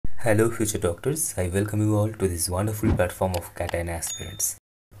Hello future doctors, I welcome you all to this wonderful platform of CAT and aspirants.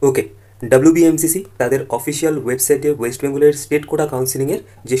 Okay, WBMCC তাদের official ওয়েবসাইটে West বেঙ্গলের state কোটা কাউন্সিলিংয়ের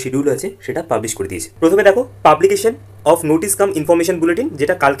যে schedule আছে সেটা publish করে দিয়েছে। প্রথমে দেখো publication of notice come information bulletin,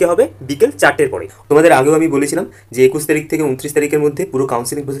 যেটা কালকে হবে বিকেল 4টের পরে। তোমাদের আগেও আমি বলেছিলাম যে 21 তারিখ থেকে 29 তারিখের মধ্যে পুরো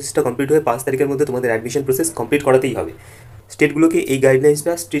কাউন্সিলিং প্রসেসটা কমপ্লিট হয়ে 5 তারিখের মধ্যে তোমাদের অ্যাডমিশন প্রসেস কমপ্লিট করাতেই হবে। স্টেটগুলোকে এই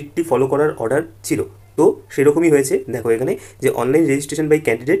গাইডলাইন্সটা স্ট্রিক্টলি ফলো করার অর্ডার ছিল, তো সেরকমই হয়েছে। দেখো এখানে যে অনলাইন রেজিস্ট্রেশন বাই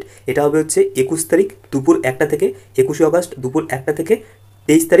ক্যান্ডিডেট, এটা হবে হচ্ছে 21 তারিখ দুপুর 1টা থেকে 21শে আগস্ট দুপুর 1টা থেকে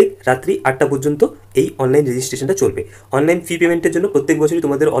 23 তারিখ রাত্রি 8টা পর্যন্ত এই অনলাইন রেজিস্ট্রেশনটা চলবে। অনলাইন ফি পেমেন্টের জন্য প্রত্যেক বছরই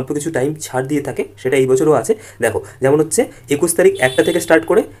তোমাদের অল্প কিছু টাইম ছাড় দিয়ে থাকে, সেটা এই বছরও আছে। দেখো যেমন হচ্ছে 21 তারিখ 1টা থেকে স্টার্ট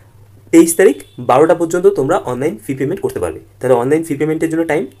করে 23 তারিখ 12টা পর্যন্ত তোমরা অনলাইন ফি পেমেন্ট করতে পারবে। তাহলে অনলাইন ফি পেমেন্টের জন্য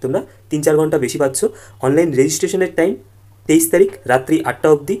টাইম তোমরা 3-4 ঘন্টা বেশি পাচ্ছ। অনলাইন রেজিস্ট্রেশনের টাইম 23 তারিখ রাত্রি 8টা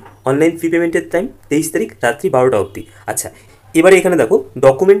অবধি, অনলাইন ফি পেমেন্টের টাইম 23 তারিখ রাত্রি 12টা অবধি। আচ্ছা, এবারে এখানে দেখো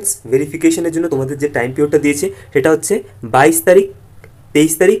ডকুমেন্টস ভেরিফিকেশনের জন্য তোমাদের যে টাইম পিরিয়ডটা দিয়েছে সেটা হচ্ছে 22 তারিখ,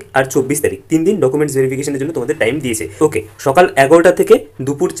 23 তারিখ আর 24 তারিখ, 3 দিন ডকুমেন্টস ভেরিফিকেশনের জন্য তোমাদের টাইম দিয়েছে। ওকে, সকাল 11টা থেকে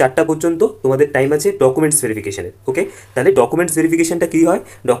দুপুর 4টা পর্যন্ত তোমাদের টাইম আছে ডকুমেন্টস ভেরিফিকেশনের। ওকে, তাহলে ডকুমেন্টস ভেরিফিকেশনটা কী হয়?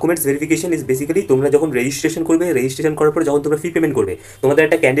 ডকুমেন্টস ভেরিফিকেশন ইজ বেসিক্যালি তোমরা যখন রেজিস্ট্রেশন করবে, রেজিস্ট্রেশন করার পর যখন তোমরা ফি পেমেন্ট করবে, তোমাদের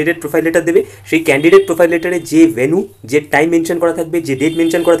একটা ক্যান্ডিডেট প্রোফাইল লেটার দেবে। সেই ক্যান্ডিডেট প্রোফাইল লেটারে যে ভেন্যু, যে টাইম মেনশন করা থাকবে, যে ডেট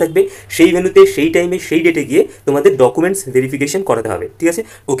মেনশন করা থাকবে, সেই ভেন্যুতে সেই টাইমে সেই ডেটে গিয়ে তোমাদের ডকুমেন্টস ভেরিফিকেশন করাতে হবে। ঠিক আছে?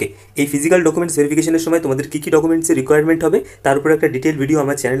 ওকে, এই ফিজিক্যাল ডকুমেন্টস ভেরিফিকেশনের সময় তোমাদের কী কী ডকুমেন্টসের রিকোয়ারমেন্ট হবে তার উপর একটা ডিটেল ভিডিও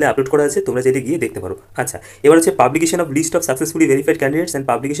আমার চ্যানেলে আপলোড করা আছে, তোমরা চাইলে গিয়ে দেখতে পারো। আচ্ছা, এবার হচ্ছে publication of list of successfully verified candidates and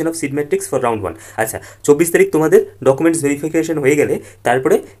publication of seat matrix for round 1। আচ্ছা, 24 তারিখ তোমাদের ডকুমেন্টস ভেরিফিকেশন হয়ে গেলে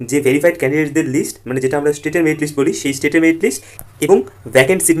তারপরে যে ভেরিফাইড ক্যান্ডিডেটদের লিস্ট, মানে যেটা আমরা স্টেটের মেরিট লিস্ট বলি, সেই স্টেটের মেরিট লিস্ট এবং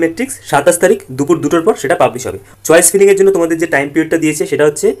ভ্যাকেন্ট সিট ম্যাট্রিক্স 27 তারিখ দুপুর 2টোর পর সেটা পাবলিশ হবে। চয়েস ফিলিংয়ের জন্য তোমাদের যে টাইম পিরিয়ডটা দিয়েছে সেটা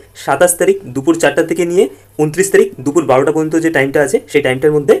হচ্ছে 27 তারিখ দুপুর 4টা থেকে নিয়ে 29 তারিখ দুপুর 12টা পর্যন্ত যে টাইমটা আছে সেই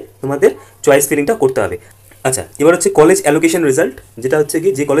টাইমটার মধ্যে তোমাদের চয়েস ফিলিংটা করতে হবে। আচ্ছা, এবার হচ্ছে কলেজ অ্যালোকেশন রেজাল্ট, যেটা হচ্ছে কি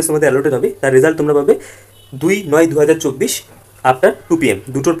যে কলেজ তোমাদের অ্যালোটেড হবে তার রেজাল্ট তোমরা পাবে 2/9/2024 আফটার 2 PM,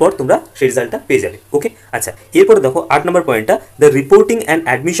 2টোর পর তোমরা সেই রেজাল্টটা পেয়ে যাবে। ওকে, আচ্ছা, এরপরে দেখো 8 নম্বর পয়েন্টটা, the reporting and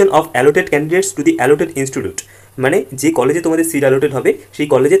admission of allotted candidates to the allotted institute. মানে যে কলেজে তোমাদের সিট অ্যালোটেড হবে সেই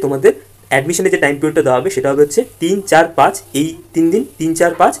কলেজে তোমাদের অ্যাডমিশনের যে টাইম পিরিয়ডটা দেওয়া হবে সেটা হবে হচ্ছে 3-4-5, এই 3 দিন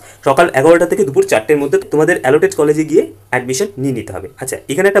 3-4-5 সকাল 11টা থেকে দুপুর 4টের মধ্যে তোমাদের অ্যালোটেড কলেজে গিয়ে অ্যাডমিশন নিয়ে নিতে হবে। আচ্ছা,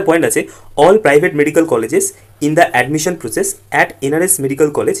 এখানে একটা পয়েন্ট আছে, all private medical colleges in the admission process at NRS medical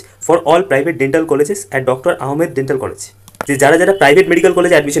college for all private dental colleges at doctor Ahmed dental college. যে যারা যারা প্রাইভেট মেডিকেল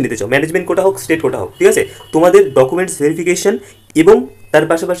কলেজে অ্যাডমিশন নিতে চাও, ম্যানেজমেন্ট কোটা হোক স্টেট কোটা হোক, ঠিক আছে, তোমাদের ডকুমেন্টস ভেরিফিকেশন এবং তার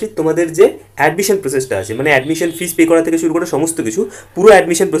পাশাপাশি তোমাদের যে অ্যাডমিশন প্রসেসটা আছে, মানে অ্যাডমিশন ফিস পে করা থেকে শুরু করে সমস্ত কিছু, পুরো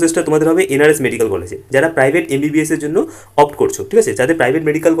অ্যাডমিশন প্রসেসটা তোমাদের হবে NRS মেডিকেল কলেজে। যারা প্রাইভেট MBBS এর জন্য অপ্ট করছো, ঠিক আছে, যাদের প্রাইভেট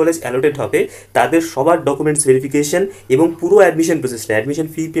মেডিকেল কলেজ অ্যালোটেড হবে তাদের সবার ডকুমেন্টস ভেরিফিকেশন এবং পুরো অ্যাডমিশন প্রসেসটা, অ্যাডমিশন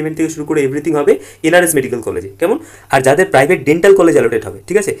ফি পেমেন্ট থেকে শুরু করে এভরিথিং হবে NRS মেডিকেল কলেজে। কেমন? আর যাদের প্রাইভেট ডেন্টাল কলেজ অ্যালোটেড হবে,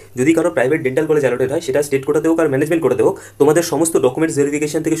 ঠিক আছে, যদি কারো প্রাইভেট ডেন্টাল কলেজ অ্যালোটেড হয় সেটা স্টেট কোটাতে হোক আর ম্যানেজমেন্ট কোটাতে হোক, তোমাদের সমস্ত ডকুমেন্টস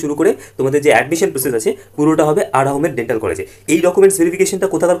ভেরিফিকেশন থেকে শুরু করে তোমাদের যে অ্যাডমিশন প্রসেস আছে পুরোটা হবে আর আহমেদ ডেন্টাল কলেজে। এই ডকুমেন্টস ভেরিফিকেশনটা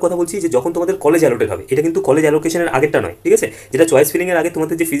কোথাকার কথা বলছি, যে যখন তোমাদের কলেজ অ্যালোটেড হবে, এটা কিন্তু কলেজ অ্যালোকেশনের আগেরটা নয়, ঠিক আছে, যেটা চয়েস ফিলিংয়ের আগে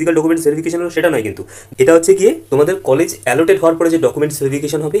তোমাদের যে ফিজিক্যাল ডকুমেন্টস ভেরিফিকেশন হলো সেটা নয়, কিন্তু এটা হচ্ছে গিয়ে তোমাদের কলেজ অ্যালোটেড হওয়ার পরে যে ডকুমেন্টস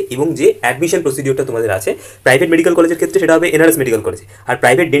ভেরিফিকেশন হবে এবং যে অ্যাডমিশন প্রসিডিওরটা তোমাদের আছে। প্রাইভেট মেডিকেল কলেজের ক্ষেত্রে সেটা হবে NRS মেডিকেল কলেজে, আর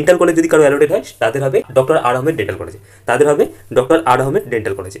প্রাইভেট ডেন্টাল কলেজ যদি কারো অ্যালোটেড হয় তাদের হবে ডক্টর আর আহমেদ ডেন্টাল কলেজে, তাদের হবে ডক্টর আর আহমেদ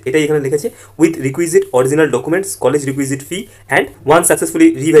ডেন্টাল কলেজে। এটাই এখানে লিখেছে, with requisite original documents, college requisite fee and one successfully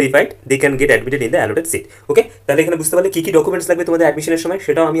রিভেরিফাইড they can get admitted in the allotted seat. ওকে, তাহলে এখানে বুঝতে পারলে কী কী ডকুমেন্টস লাগবে তোমাদের অ্যাডমিশনের সময়,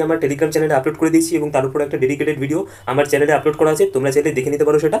 সেটাও আমি আমার টেলিগ্রাম চ্যানেলে আপলোড করে দিয়েছি এবং তার উপর একটা ডেডিকেটেড ভিডিও আমার চ্যানেলে আপলোড করা আছে, তোমরা চাইলে দেখে নিতে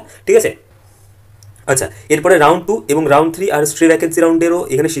পারো সেটা, ঠিক আছে। আচ্ছা, এরপরে রাউন্ড 2 এবং রাউন্ড 3 আর স্ট্রে ভ্যাকেন্সি রাউন্ডেরও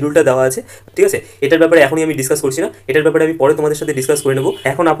এখানে শিডিউলটা দেওয়া আছে, ঠিক আছে। এটার ব্যাপারে এখনই আমি ডিসকাস করছি না, এটার ব্যাপারে আমি পরে তোমাদের সাথে ডিসকাস করে নেবো।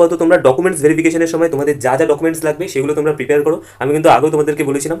 এখন আপাতত তোমরা ডকুমেন্টস ভেরিফিকেশনের সময় তোমাদের যা যা ডকুমেন্টস লাগবে সেগুলো তোমরা প্রিপেয়ার করো। আমি কিন্তু আগেও তোমাদেরকে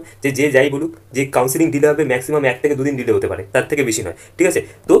বলেছিলাম যে যে যাই বলুক, যে কাউন্সিলিং ডিলে হবে ম্যাক্সিমাম 1 থেকে 2 দিন ডিলে হতে পারে, তার থেকে বেশি নয়, ঠিক আছে।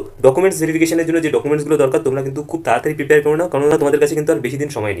 তো ডকুমেন্টস ভেরিফিকেশনের জন্য যে ডকুমেন্টসগুলো দরকার তোমরা কিন্তু খুব তাড়াতাড়ি প্রিপেয়ার করো না, কারণ তোমাদের কাছে কিন্তু আর বেশি দিন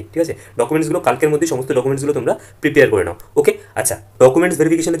সময় নেই, ঠিক আছে। ডকুমেন্টসগুলো কালকের মধ্যে সমস্ত ডকুমেন্টসগুলো তোমরা প্রিপেয়ার করে নাও। ওকে, আচ্ছা, ডকুমেন্টস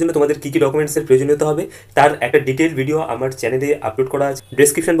ভেরিফিকেশনের জন্য তোমাদের কী কী ডকুমেন্টসের প্রয়োজনীয়তা হবে তার একটা ডিটেল ভিডিও আমার চ্যানেলে আপলোড করা আছে,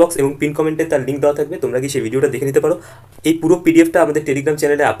 ডেসক্রিপশন বক্স এবং পিন কমেন্টে তার লিঙ্ক দেওয়া থাকবে, তোমরা কি সেই ভিডিওটা দেখে নিতে পারো। এই পুরো পিডিএফটা আমাদের টেলিগ্রাম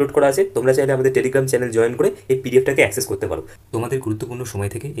চ্যানেলে আপলোড করা আছে, তোমরা চাইলে আমাদের টেলিগ্রাম চ্যানেল জয়েন করে এই পিডিএফটাকে অ্যাক্সেস করতে পারো। তোমাদের গুরুত্বপূর্ণ সময়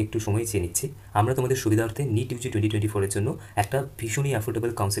থেকে একটু সময় চেয়ে নিচ্ছি, আমরা তোমাদের সুবিধার্থে NEET UG 2024 এর জন্য একটা ভীষণই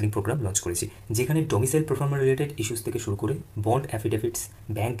অ্যাফোর্ডেবল কাউন্সেলিং প্রোগ্রাম লঞ্চ করেছি, যেখানে ডোমিসাইল পারফর্মার রিলেটেড ইস্যুস থেকে শুরু করে bond অ্যাফিডেভিটস,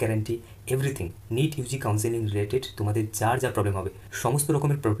 bank guarantee, everything NEET UG counselling related তোমাদের যার যা প্রবলেম হবে সমস্ত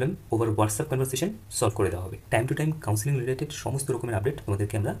রকমের problem over WhatsApp conversation solve করে দেওয়া হবে। Time to time counselling related সমস্ত রকমের আপডেট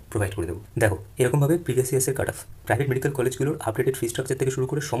তোমাদেরকে আমরা প্রোভাইড করে দেবো। দেখো এরকমভাবে previous ইয়ার্সের cut off, private medical কলেজগুলোর updated fee structure থেকে শুরু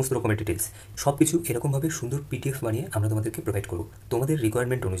করে সমস্ত রকমের ডিটেলস সব কিছু এরকমভাবে সুন্দর পিডিএফ বানিয়ে আমরা তোমাদেরকে প্রোভাইড করব। তোমাদের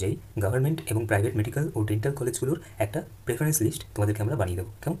রিকোয়ারমেন্ট অনুযায়ী গভর্নমেন্ট এবং প্রাইভেট মেডিকেল ও ডেন্টাল কলেজগুলোর একটা প্রেফারেন্স লিস্ট তোমাদেরকে আমরা বানিয়ে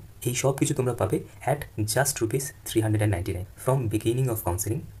দেবো। কেমন? এই সব কিছু তোমরা পাবে at just ₹399 from beginning of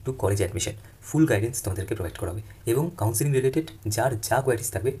counselling to college admission. Full guidance তোমাদেরকে প্রোভাইড করা হবে এবং কাউন্সিলিং রিলেটেড যার যা কোয়ারিজ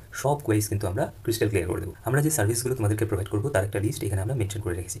থাকবে সব কোয়ারিজ কিন্তু আমরা ক্রিস্টাল ক্লিয়ার করে দেবো। আমরা যে সার্ভিসগুলো তোমাদেরকে প্রোভাইড করবো তার একটা লিস্ট এখানে আমরা মেনশন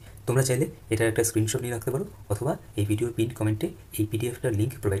করে রেখেছি। তোমরা চাইলে এটার একটা স্ক্রিনশট নিয়ে রাখতে পারো, অথবা এই ভিডিওর পিন কমেন্টে এই পিডিএফটার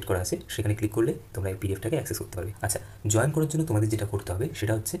লিঙ্ক প্রোভাইড করা আছে, সেখানে ক্লিক করলে তোমরা এই পিডিএফটাকে অ্যাক্সেস করতে পারবে। আচ্ছা, জয়েন করার জন্য তোমাদের যেটা করতে হবে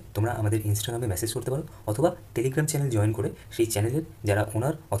সেটা হচ্ছে তোমরা আমাদের ইনস্টাগ্রামে মেসেজ করতে পারো, অথবা টেলিগ্রাম চ্যানেল জয়েন করে সেই চ্যানেলের যারা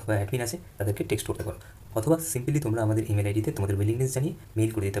ওনার অথবা অ্যাডমিন আছে তাদেরকে টেক্সট করতে পারো, অথবা সিম্পলি তোমরা আমাদের ইমেল আইডিতে তোমাদের উইলিংনেস জানিয়ে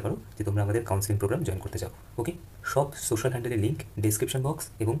মেইল করে দিতে পারো যে তোমরা আমাদের কাউন্সিলিং প্রোগ্রাম জয়েন করতে চাও। ওকে, সব সোশ্যাল হ্যান্ডেলের লিঙ্ক ডেসক্রিপশন বক্স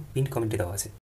এবং পিন কমেন্টে দেওয়া আছে।